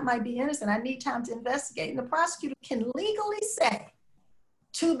 My client might be innocent. I need time to investigate. And the prosecutor can legally say,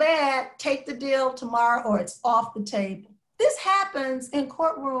 too bad, take the deal tomorrow or it's off the table. This happens in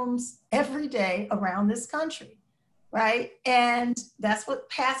courtrooms every day around this country, right? And that's what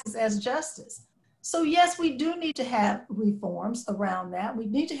passes as justice. So yes, we do need to have reforms around that. We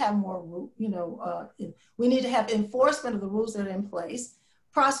need to have more, we need to have enforcement of the rules that are in place.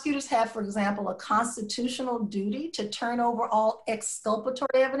 Prosecutors have, for example, a constitutional duty to turn over all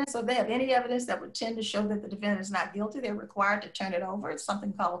exculpatory evidence. So if they have any evidence that would tend to show that the defendant is not guilty, they're required to turn it over. It's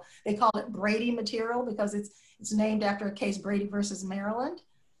something called, they call it Brady material because it's named after a case, Brady versus Maryland.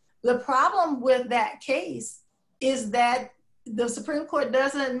 The problem with that case is that the Supreme Court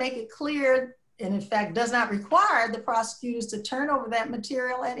doesn't make it clear, and in fact does not require the prosecutors to turn over that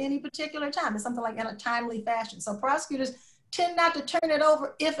material at any particular time. It's something like in a timely fashion. So prosecutors tend not to turn it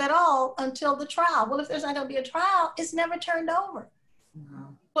over, if at all, until the trial. Well, if there's not going to be a trial, it's never turned over.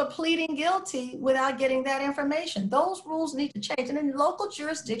 For pleading guilty without getting that information. Those rules need to change. And then local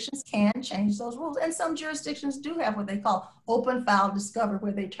jurisdictions can change those rules. And some jurisdictions do have what they call open file discovery,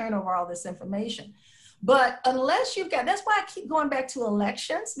 where they turn over all this information. But unless you've got, that's why I keep going back to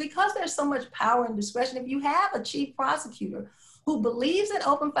elections, because there's so much power and discretion. If you have a chief prosecutor who believes in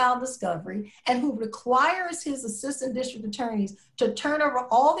open file discovery and who requires his assistant district attorneys to turn over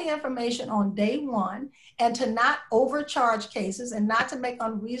all the information on day 1 and to not overcharge cases and not to make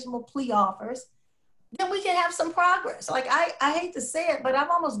unreasonable plea offers, then we can have some progress. Like I hate to say it, but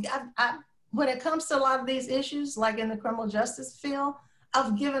when it comes to a lot of these issues, like in the criminal justice field,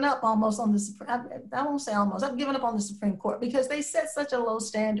 I've given up almost on the Supreme, I won't say almost, I've given up on the Supreme Court because they set such a low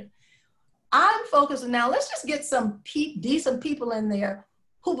standard. I'm focusing now, let's just get some decent people in there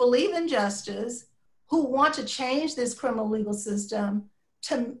who believe in justice, who want to change this criminal legal system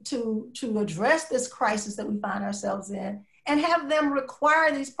to address this crisis that we find ourselves in, and have them require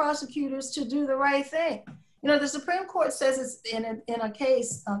these prosecutors to do the right thing. You know, the Supreme Court says it's in a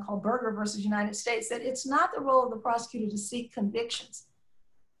case called Berger versus United States, that it's not the role of the prosecutor to seek convictions.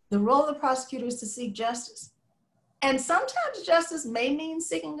 The role of the prosecutor is to seek justice. And sometimes justice may mean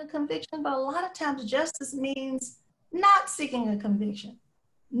seeking a conviction, but a lot of times justice means not seeking a conviction,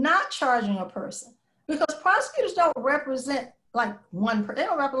 not charging a person, because prosecutors don't represent like one person. They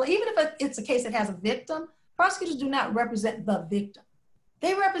don't represent, even if it's a case that has a victim, prosecutors do not represent the victim.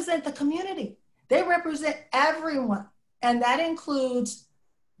 They represent the community. They represent everyone. And that includes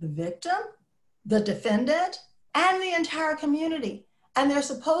the victim, the defendant, and the entire community. And they're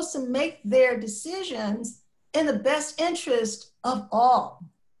supposed to make their decisions in the best interest of all.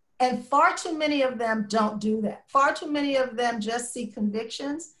 And far too many of them don't do that. Far too many of them just see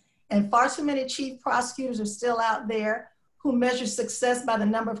convictions, and far too many chief prosecutors are still out there who measure success by the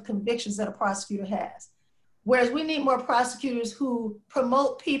number of convictions that a prosecutor has. Whereas we need more prosecutors who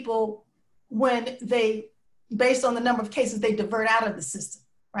promote people when they, based on the number of cases they divert out of the system,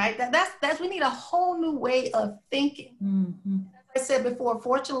 right? We need a whole new way of thinking. Mm-hmm. As I said before,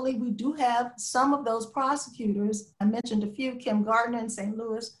 fortunately, we do have some of those prosecutors. I mentioned a few: Kim Gardner in St.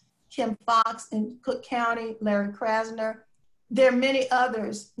 Louis, Kim Fox in Cook County, Larry Krasner. There are many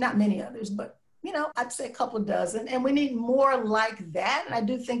others, not many others, but I'd say a couple dozen, and we need more like that. And I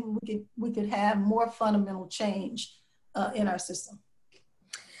do think we could have more fundamental change in our system.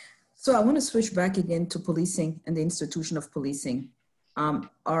 So I want to switch back again to policing and the institution of policing.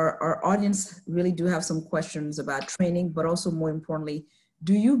 Our audience really do have some questions about training, but also more importantly,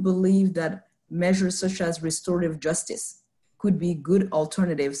 do you believe that measures such as restorative justice could be good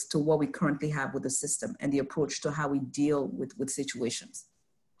alternatives to what we currently have with the system and the approach to how we deal with situations?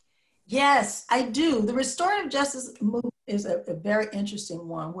 Yes, I do. The restorative justice movement is a very interesting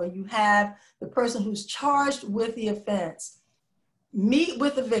one, where you have the person who's charged with the offense meet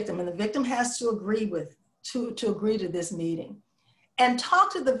with the victim, and the victim has to agree to this meeting and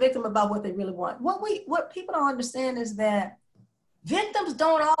talk to the victim about what they really want. What people don't understand is that victims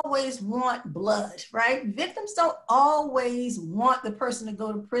don't always want blood, right? Victims don't always want the person to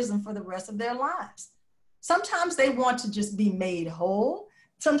go to prison for the rest of their lives. Sometimes they want to just be made whole.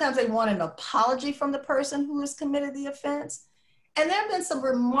 Sometimes they want an apology from the person who has committed the offense. And there have been some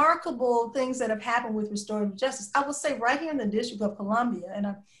remarkable things that have happened with restorative justice. I will say right here in the District of Columbia,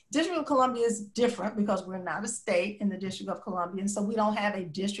 and District of Columbia is different because we're not a state in the District of Columbia, and so we don't have a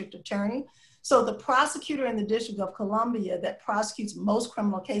district attorney. So the prosecutor in the District of Columbia that prosecutes most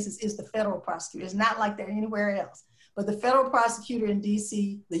criminal cases is the federal prosecutor. It's not like that anywhere else. But the federal prosecutor in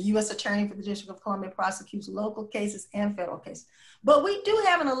DC, the U.S. attorney for the District of Columbia, prosecutes local cases and federal cases. But we do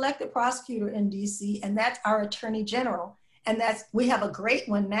have an elected prosecutor in DC, and that's our attorney general. And we have a great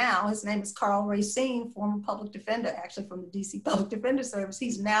one now. His name is Carl Racine, former public defender, actually from the DC Public Defender Service.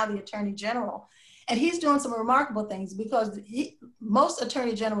 He's now the attorney general. And he's doing some remarkable things because most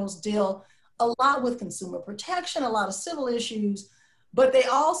attorney generals deal a lot with consumer protection, a lot of civil issues, but they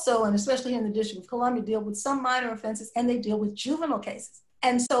also, and especially in the District of Columbia, deal with some minor offenses, and they deal with juvenile cases.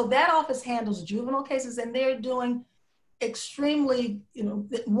 And so that office handles juvenile cases, and they're doing extremely,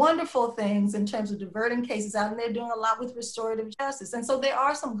 wonderful things in terms of diverting cases out, and they're doing a lot with restorative justice. And so there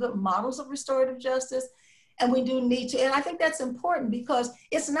are some good models of restorative justice, and we do need to, and I think that's important because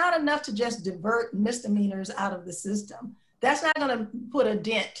it's not enough to just divert misdemeanors out of the system. That's not going to put a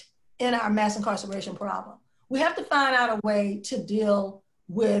dent in our mass incarceration problem. We have to find out a way to deal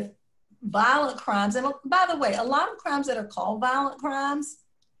with violent crimes. And by the way, a lot of crimes that are called violent crimes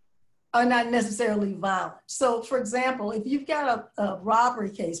are not necessarily violent. So for example, if you've got a robbery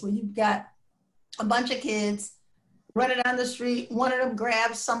case where you've got a bunch of kids running down the street, one of them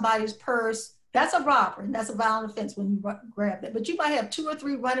grabs somebody's purse, that's a robbery, and that's a violent offense when you grab that. But you might have 2 or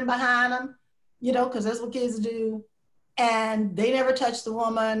 3 running behind them, because that's what kids do, and they never touch the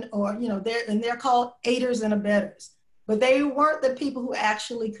woman, or they're called aiders and abettors. But they weren't the people who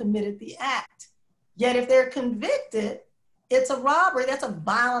actually committed the act. Yet if they're convicted, it's a robbery, that's a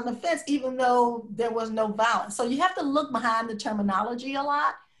violent offense, even though there was no violence. So you have to look behind the terminology a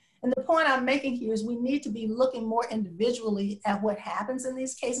lot. And the point I'm making here is we need to be looking more individually at what happens in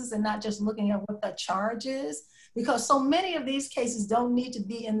these cases and not just looking at what the charge is, because so many of these cases don't need to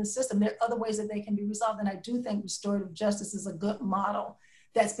be in the system. There are other ways that they can be resolved. And I do think restorative justice is a good model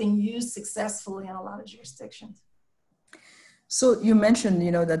that's being used successfully in a lot of jurisdictions. So you mentioned,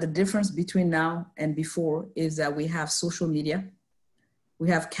 that the difference between now and before is that we have social media, we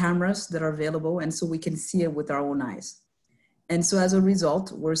have cameras that are available, and so we can see it with our own eyes. And so as a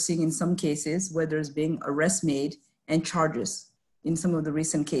result, we're seeing in some cases where there's being arrests made and charges in some of the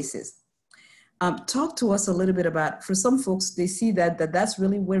recent cases. Talk to us a little bit about, for some folks, they see that's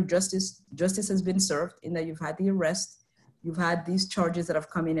really where justice has been served, in that you've had the arrest, you've had these charges that have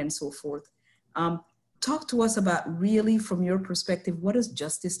come in and so forth. Talk to us about, really, from your perspective, what does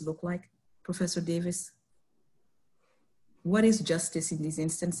justice look like, Professor Davis? What is justice in these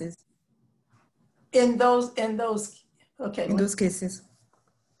instances? In the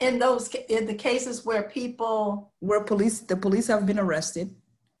cases where the police have been arrested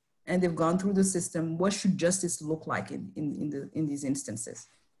and they've gone through the system, what should justice look like in these instances?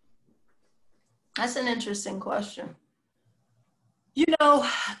 That's an interesting question.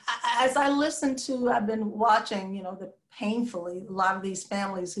 As I I've been watching, painfully, a lot of these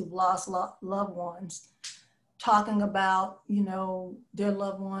families who've lost loved ones. talking about, you know, their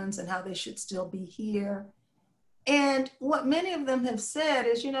loved ones and how they should still be here. And what many of them have said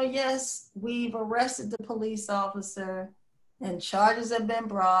is, you know, yes, we've arrested the police officer and charges have been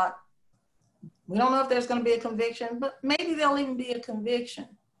brought. We don't know if there's going to be a conviction, but maybe there'll even be a conviction.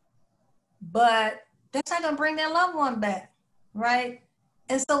 But that's not going to bring their loved one back, right?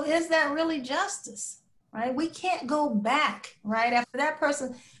 And so is that really justice, right? We can't go back, right? After that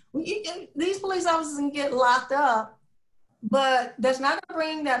person, these police officers can get locked up, but that's not going to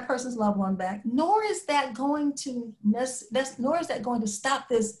bring that person's loved one back, nor is that going to stop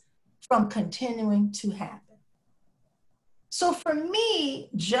this from continuing to happen. So for me,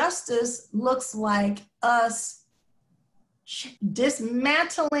 justice looks like us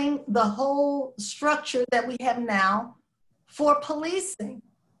dismantling the whole structure that we have now for policing.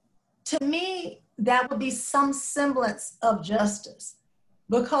 To me, that would be some semblance of justice,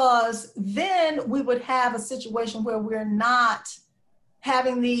 because then we would have a situation where we're not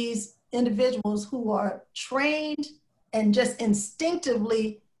having these individuals who are trained and just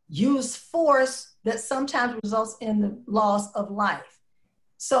instinctively use force that sometimes results in the loss of life.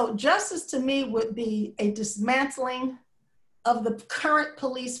 So justice to me would be a dismantling of the current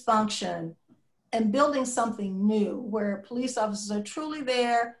police function and building something new where police officers are truly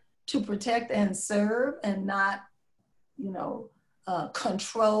there to protect and serve and not, you know,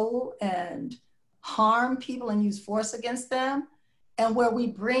 control and harm people and use force against them, and where we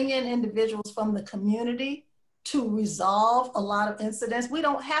bring in individuals from the community to resolve a lot of incidents. We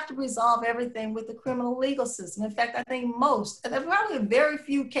don't have to resolve everything with the criminal legal system. In fact, I think there's probably very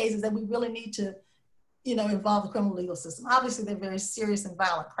few cases that we really need to, you know, involve the criminal legal system. Obviously, they're very serious and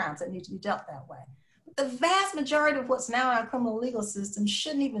violent crimes that need to be dealt that way. But the vast majority of what's now in our criminal legal system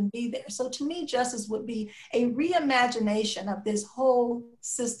shouldn't even be there. So to me, justice would be a reimagination of this whole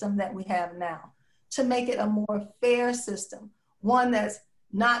system that we have now to make it a more fair system, one that's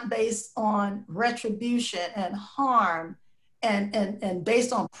not based on retribution and harm and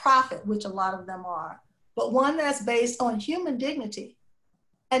based on profit, which a lot of them are, but one that's based on human dignity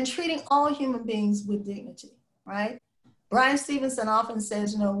and treating all human beings with dignity, right? Brian Stevenson often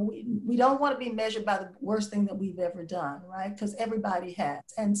says, you know, we don't want to be measured by the worst thing that we've ever done, right? Because everybody has.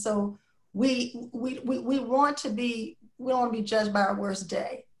 And so we want to be, we don't want to be judged by our worst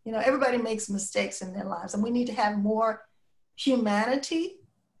day. You know, everybody makes mistakes in their lives, and we need to have more humanity,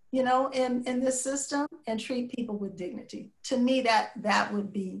 you know, in this system, and treat people with dignity. To me, that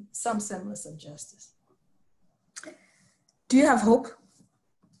would be some semblance of justice. Do you have hope?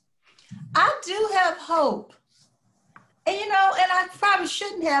 I do have hope. And, you know, and I probably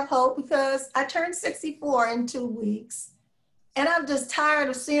shouldn't have hope because I turned 64 in 2 weeks. And I'm just tired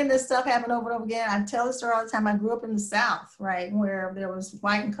of seeing this stuff happen over and over again. I tell this story all the time. I grew up in the South, right, where there was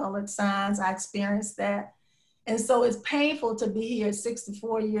white and colored signs. I experienced that. And so it's painful to be here at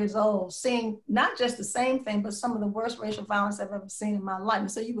 64 years old, seeing not just the same thing, but some of the worst racial violence I've ever seen in my life.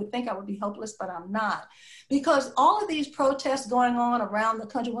 And so you would think I would be hopeless, but I'm not. Because all of these protests going on around the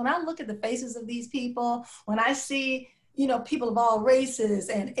country, when I look at the faces of these people, when I see, you know, people of all races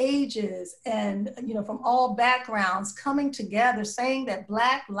and ages and, you know, from all backgrounds coming together saying that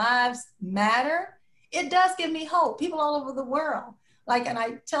Black lives matter, it does give me hope. People all over the world. Like, and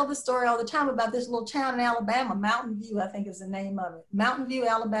I tell this story all the time about this little town in Alabama, Mountain View, I think is the name of it. Mountain View,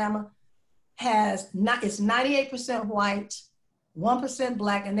 Alabama it's 98% white, 1%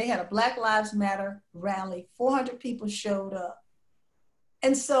 Black, and they had a Black Lives Matter rally. 400 people showed up.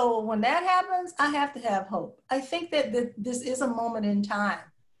 And so when that happens, I have to have hope. I think that this is a moment in time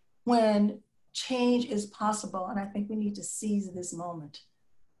when change is possible. And I think we need to seize this moment,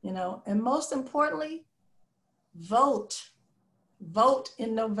 you know, and most importantly, vote. Vote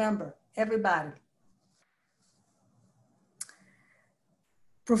in November, everybody.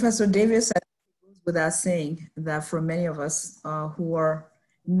 Professor Davis, I think it goes without saying that for many of us who are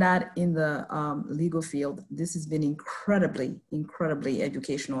not in the legal field, this has been incredibly, incredibly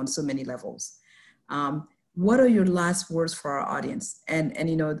educational on so many levels. What are your last words for our audience? And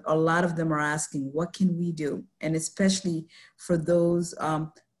you know, a lot of them are asking, what can we do? And especially for those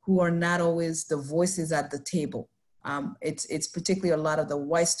who are not always the voices at the table. It's particularly a lot of the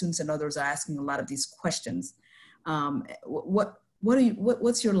white students and others are asking a lot of these questions.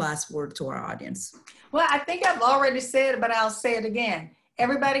 What's your last word to our audience? Well, I think I've already said it, but I'll say it again.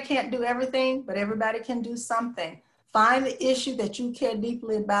 Everybody can't do everything, but everybody can do something. Find the issue that you care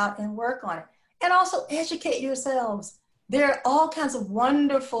deeply about and work on it. And also educate yourselves. There are all kinds of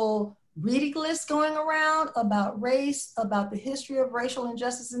wonderful reading lists going around about race, about the history of racial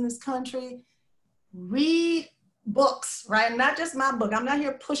injustice in this country. Read books, right? Not just my book. I'm not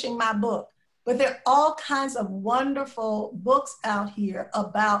here pushing my book, But there are all kinds of wonderful books out here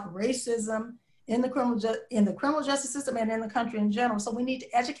about racism in the criminal justice system and in the country in general. So we need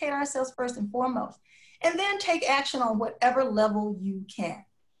to educate ourselves first and foremost, and then take action on whatever level you can.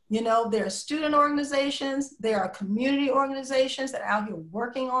 You know, there are student organizations, there are community organizations that are out here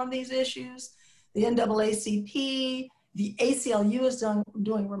working on these issues. The NAACP, the ACLU is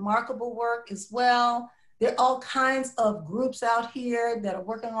doing remarkable work as well. There are all kinds of groups out here that are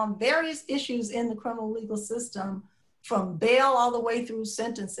working on various issues in the criminal legal system, from bail all the way through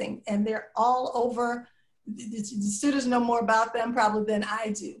sentencing. And they're all over. The students know more about them probably than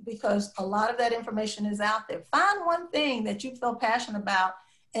I do, because a lot of that information is out there. Find one thing that you feel passionate about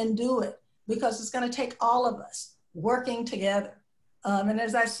and do it, because it's going to take all of us working together. And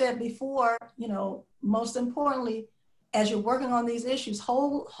as I said before, you know, most importantly, as you're working on these issues,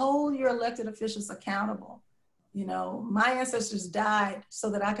 hold your elected officials accountable. You know, my ancestors died so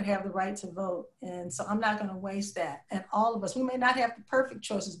that I could have the right to vote. And so I'm not going to waste that. And all of us, we may not have the perfect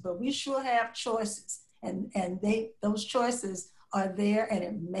choices, but we sure have choices. And those choices are there, and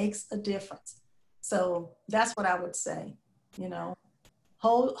it makes a difference. So that's what I would say. You know,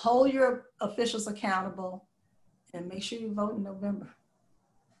 hold your officials accountable, and make sure you vote in November.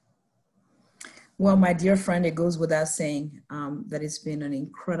 Well, my dear friend, it goes without saying that it's been an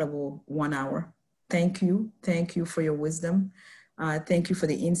incredible 1 hour. Thank you. Thank you for your wisdom. Thank you for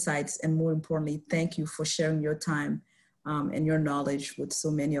the insights. And more importantly, thank you for sharing your time and your knowledge with so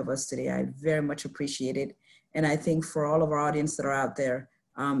many of us today. I very much appreciate it. And I think for all of our audience that are out there,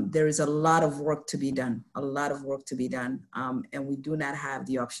 there is a lot of work to be done, a lot of work to be done. And we do not have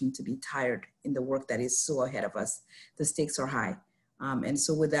the option to be tired in the work that is so ahead of us. The stakes are high. And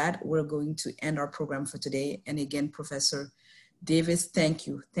so with that, we're going to end our program for today. And again, Professor Davis, thank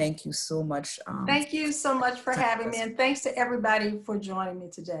you. Thank you so much. Thank you so much for having me. And thanks to everybody for joining me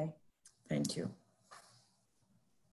today. Thank you.